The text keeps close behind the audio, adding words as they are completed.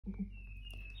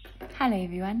Hello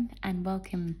everyone and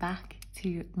welcome back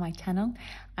to my channel.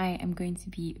 I am going to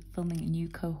be filming a new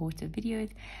cohort of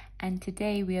videos and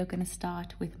today we are going to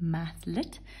start with Math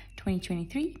Lit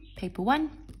 2023 paper 1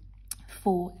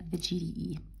 for the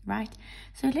GDE, right?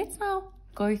 So let's now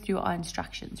go through our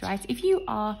instructions, right? If you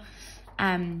are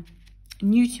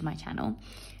new to my channel,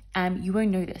 you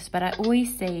won't know this, but I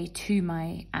always say to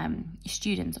my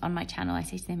students on my channel, I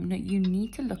say to them, no, you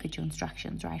need to look at your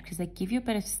instructions, right? Because they give you a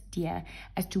bit of steer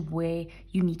as to where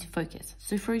you need to focus.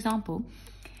 So for example,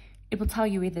 it will tell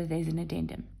you whether there's an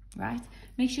addendum, right?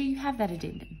 Make sure you have that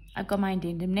addendum. I've got my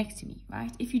addendum next to me,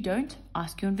 right? If you don't,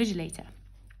 ask your invigilator,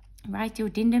 right? Your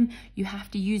addendum, you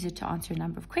have to use it to answer a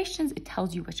number of questions. It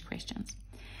tells you which questions.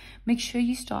 Make sure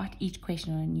you start each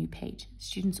question on a new page.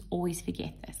 Students always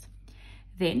forget this.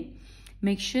 Then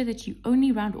make sure that you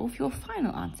only round off your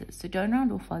final answers. So don't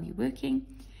round off while you're working.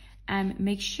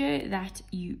 Make sure that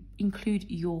you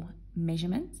include your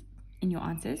measurements in your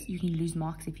answers. You can lose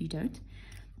marks if you don't.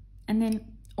 And then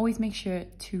always make sure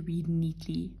to read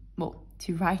neatly,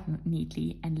 to write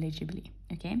neatly and legibly,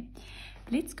 okay?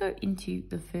 Let's go into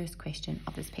the first question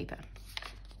of this paper.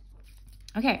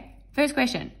 Okay, first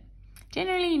question.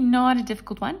 Generally not a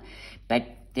difficult one,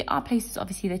 but there are places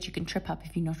obviously that you can trip up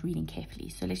if you're not reading carefully.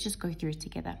 So let's just go through it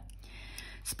together.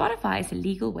 Spotify is a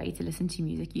legal way to listen to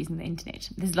music using the internet.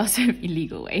 There's lots of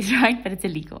illegal ways, right? But it's a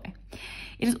legal way.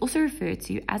 It is also referred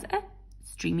to as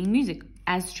streaming music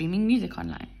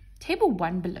online. Table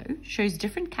 1 below shows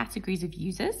different categories of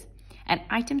users and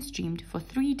items streamed for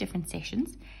 3 different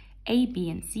sessions, A, B,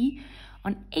 and C,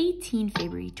 on 18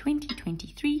 February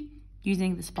 2023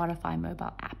 using the Spotify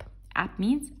mobile app. App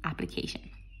means application.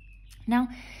 Now,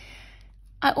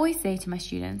 I always say to my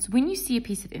students, when you see a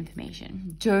piece of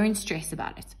information, don't stress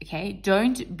about it, okay?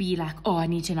 Don't be like, oh, I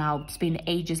need to now spend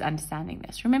ages understanding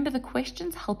this. Remember, the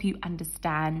questions help you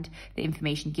understand the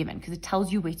information given because it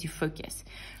tells you where to focus,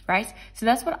 right? So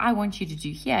that's what I want you to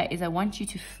do here is I want you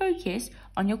to focus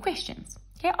on your questions,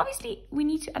 okay? Obviously, we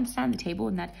need to understand the table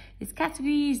and that there's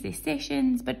categories, there's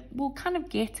sessions, but we'll kind of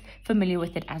get familiar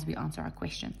with it as we answer our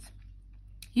questions.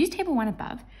 Use table 1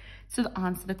 above to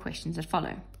answer the questions that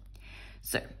follow.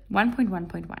 So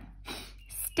 1.1.1,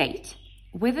 state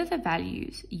whether the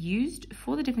values used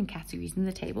for the different categories in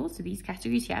the table, so these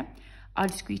categories here, are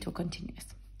discrete or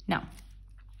continuous. Now,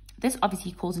 this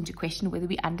obviously calls into question whether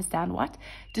we understand what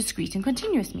discrete and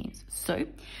continuous means. So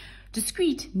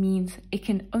discrete means it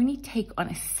can only take on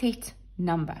a set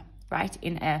number, right,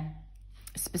 in a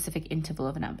specific interval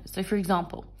of a number. So for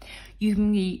example, you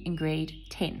can be in grade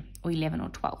 10 or 11 or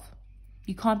 12.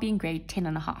 You can't be in grade 10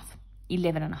 and a half,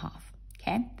 11 and a half,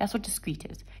 okay? That's what discrete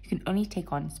is. You can only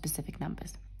take on specific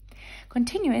numbers.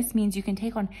 Continuous means you can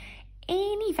take on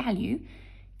any value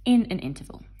in an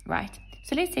interval, right?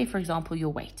 So let's say, for example,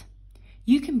 your weight.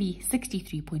 You can be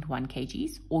 63.1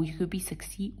 kgs or you could be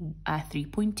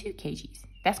 63.2 kgs.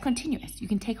 That's continuous. You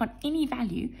can take on any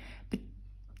value but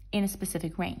in a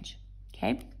specific range,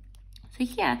 okay? So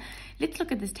here, let's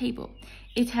look at this table.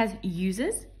 It has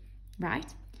users, right?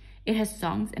 It has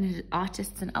songs and it has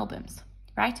artists and albums,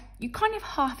 right? You can't have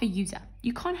half a user.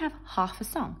 You can't have half a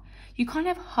song. You can't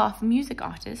have half a music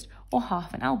artist or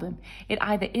half an album. It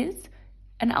either is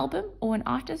an album or an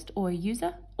artist or a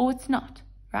user or it's not,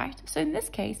 right? So in this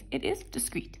case, it is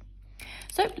discrete.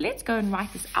 So let's go and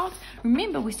write this out.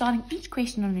 Remember, we're starting each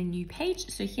question on a new page.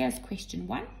 So here's question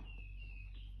 1.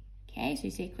 Okay, so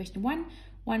you say question 1,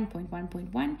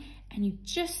 1.1.1, and you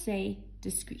just say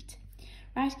discrete,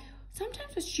 right?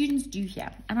 Sometimes what students do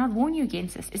here, and I'd warn you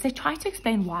against this, is they try to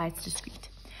explain why it's discrete.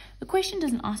 The question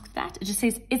doesn't ask that. It just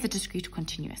says, is it discrete or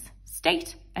continuous?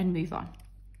 State and move on.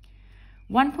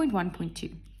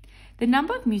 1.1.2. The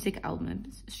number of music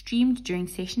albums streamed during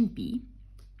session B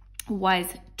was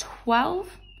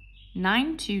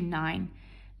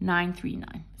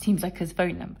 12,929,939. Seems like his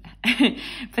phone number.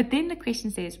 But then the question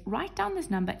says, write down this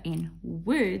number in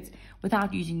words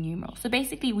without using numerals. So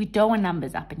basically, we don't want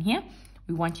numbers up in here.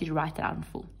 We want you to write that out in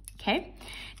full, okay?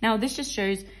 Now, this just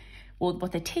shows, well,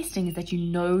 what they're testing is that you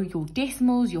know your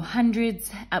decimals, your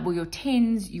hundreds, your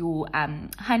tens, your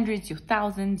hundreds, your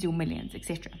thousands, your millions,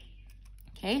 etc.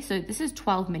 Okay, so this is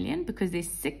 12 million because there's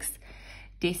 6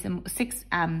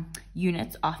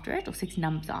 units after it, or 6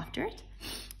 numbers after it.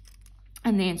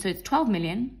 And then, so it's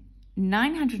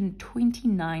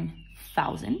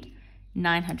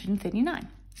 12,929,939.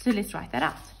 So let's write that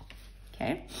out,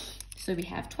 okay? So we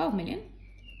have 12 million,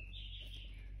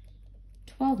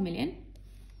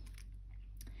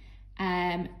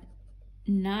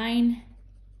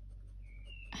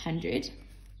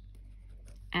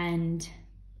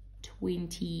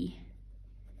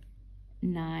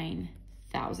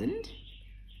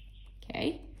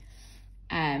 Okay,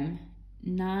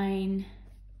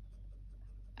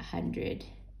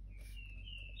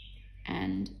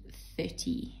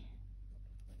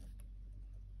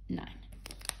 939.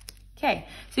 Okay,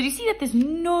 so do you see that there's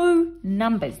no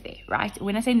numbers there, right?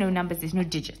 When I say no numbers, there's no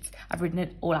digits. I've written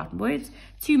it all out in words.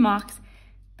 2 marks.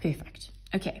 Perfect.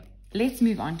 Okay, let's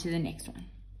move on to the next one.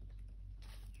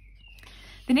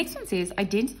 The next one says,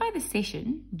 identify the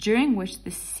session during which the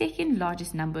second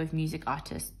largest number of music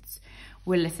artists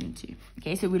were listened to.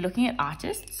 Okay, so we're looking at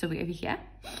artists. So we're over here.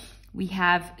 We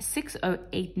have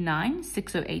 6089,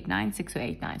 6089,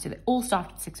 6089. So they all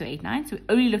start with 6089. So we're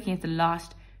only looking at the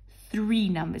last 3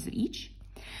 numbers of each.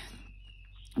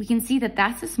 We can see that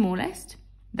that's the smallest,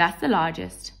 that's the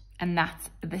largest, and that's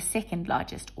the second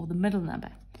largest, or the middle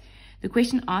number. The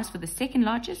question asks for the second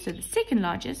largest. So the second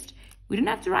largest, we don't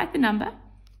have to write the number.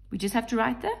 We just have to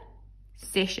write the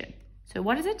session. So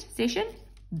what is it? Session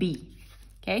B.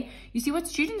 Okay. You see what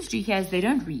students do here is they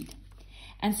don't read.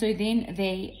 And so then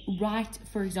they write,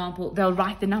 for example, they'll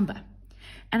write the number.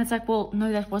 And it's like, well,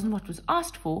 no, that wasn't what was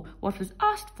asked for. What was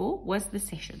asked for was the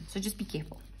session. So just be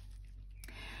careful.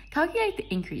 Calculate the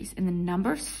increase in the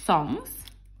number of songs,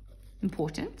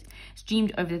 important,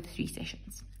 streamed over the 3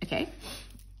 sessions. Okay.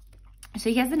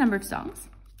 So here's the number of songs.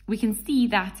 We can see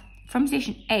that from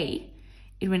session A,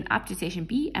 it went up to session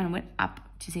B and went up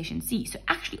to session C. So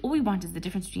actually all we want is the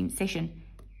difference between session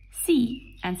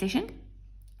C and session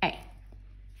A.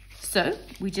 So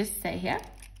we just say here,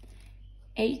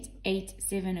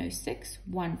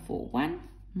 88706,141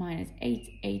 minus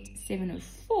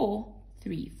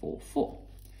 88704,344.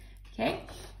 Okay,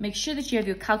 make sure that you have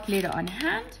your calculator on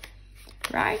hand,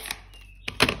 right?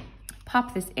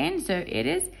 Pop this in, so it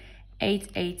is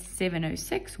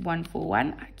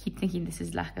 88706,141. I keep thinking this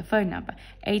is like a phone number.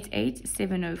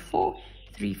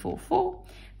 88704,344.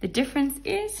 The difference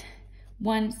is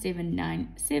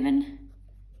 1797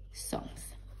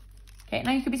 songs. Okay,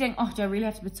 now you could be saying, oh, do I really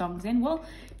have to put songs in? Well,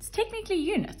 it's technically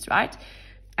units, right?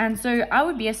 And so I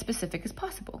would be as specific as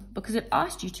possible because it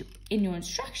asked you to, in your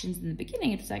instructions in the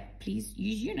beginning, it's like, please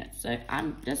use units. So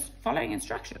I'm just following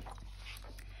instruction.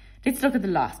 Let's look at the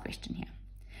last question here.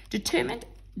 Determine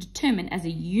as a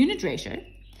unit ratio,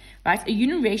 right? A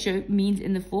unit ratio means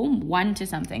in the form 1 to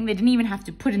something. They didn't even have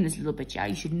to put in this little bit here.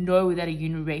 You should know that a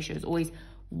unit ratio is always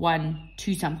 1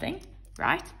 to something,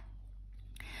 right?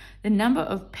 The number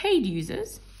of paid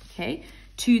users, okay,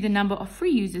 to the number of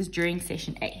free users during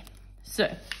session A.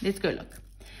 So let's go look.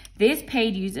 There's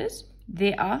paid users.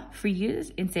 There are free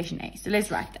users in session A. So let's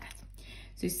write that.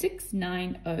 So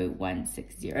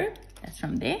 690160, that's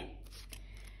from there,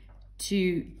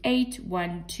 to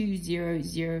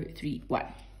 8120,031.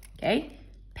 Okay,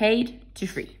 paid to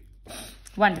free.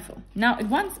 Wonderful. Now it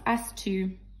wants us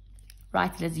to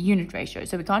write it as a unit ratio,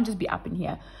 so we can't just be up in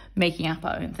here making up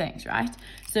our own things, right?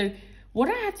 So what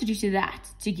do I have to do to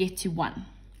that to get to 1?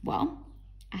 Well,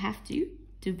 I have to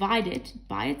divide it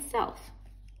by itself.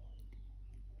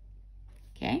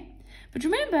 Okay, but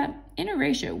remember, in a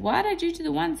ratio, what I do to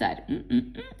the one side,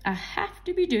 I have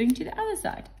to be doing to the other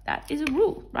side. That is a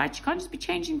rule, right? You can't just be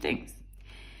changing things.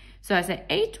 So I say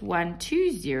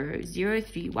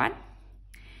 8120,031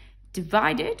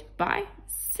 divided by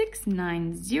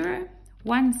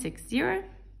 690160.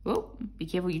 Well, be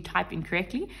careful you type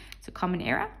incorrectly. It's a common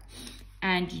error.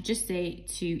 And you just say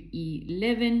to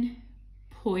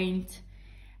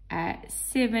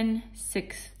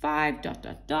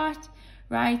 11.765 ...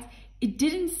 right? It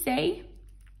didn't say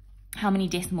how many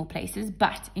decimal places,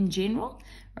 but in general,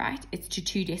 right, it's to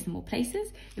 2 decimal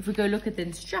places. If we go look at the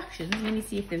instructions, let me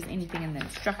see if there's anything in the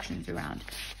instructions around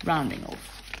rounding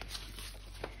off.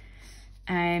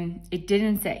 It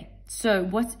didn't say. So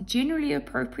what's generally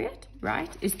appropriate, right,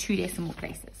 is 2 decimal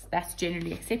places. That's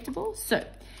generally acceptable. So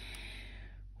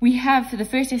we have for the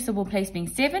first decimal place being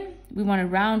 7. We want to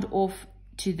round off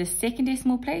to the second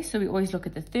decimal place. So we always look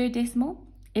at the third decimal.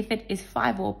 If it is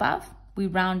 5 or above, we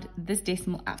round this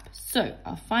decimal up. So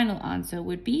our final answer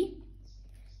would be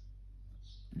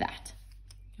that.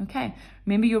 Okay,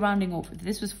 remember you're rounding off. If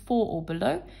this was 4 or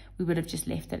below, we would have just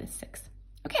left it at 6.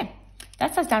 Okay,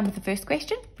 that's us done with the first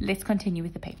question. Let's continue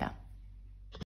with the paper.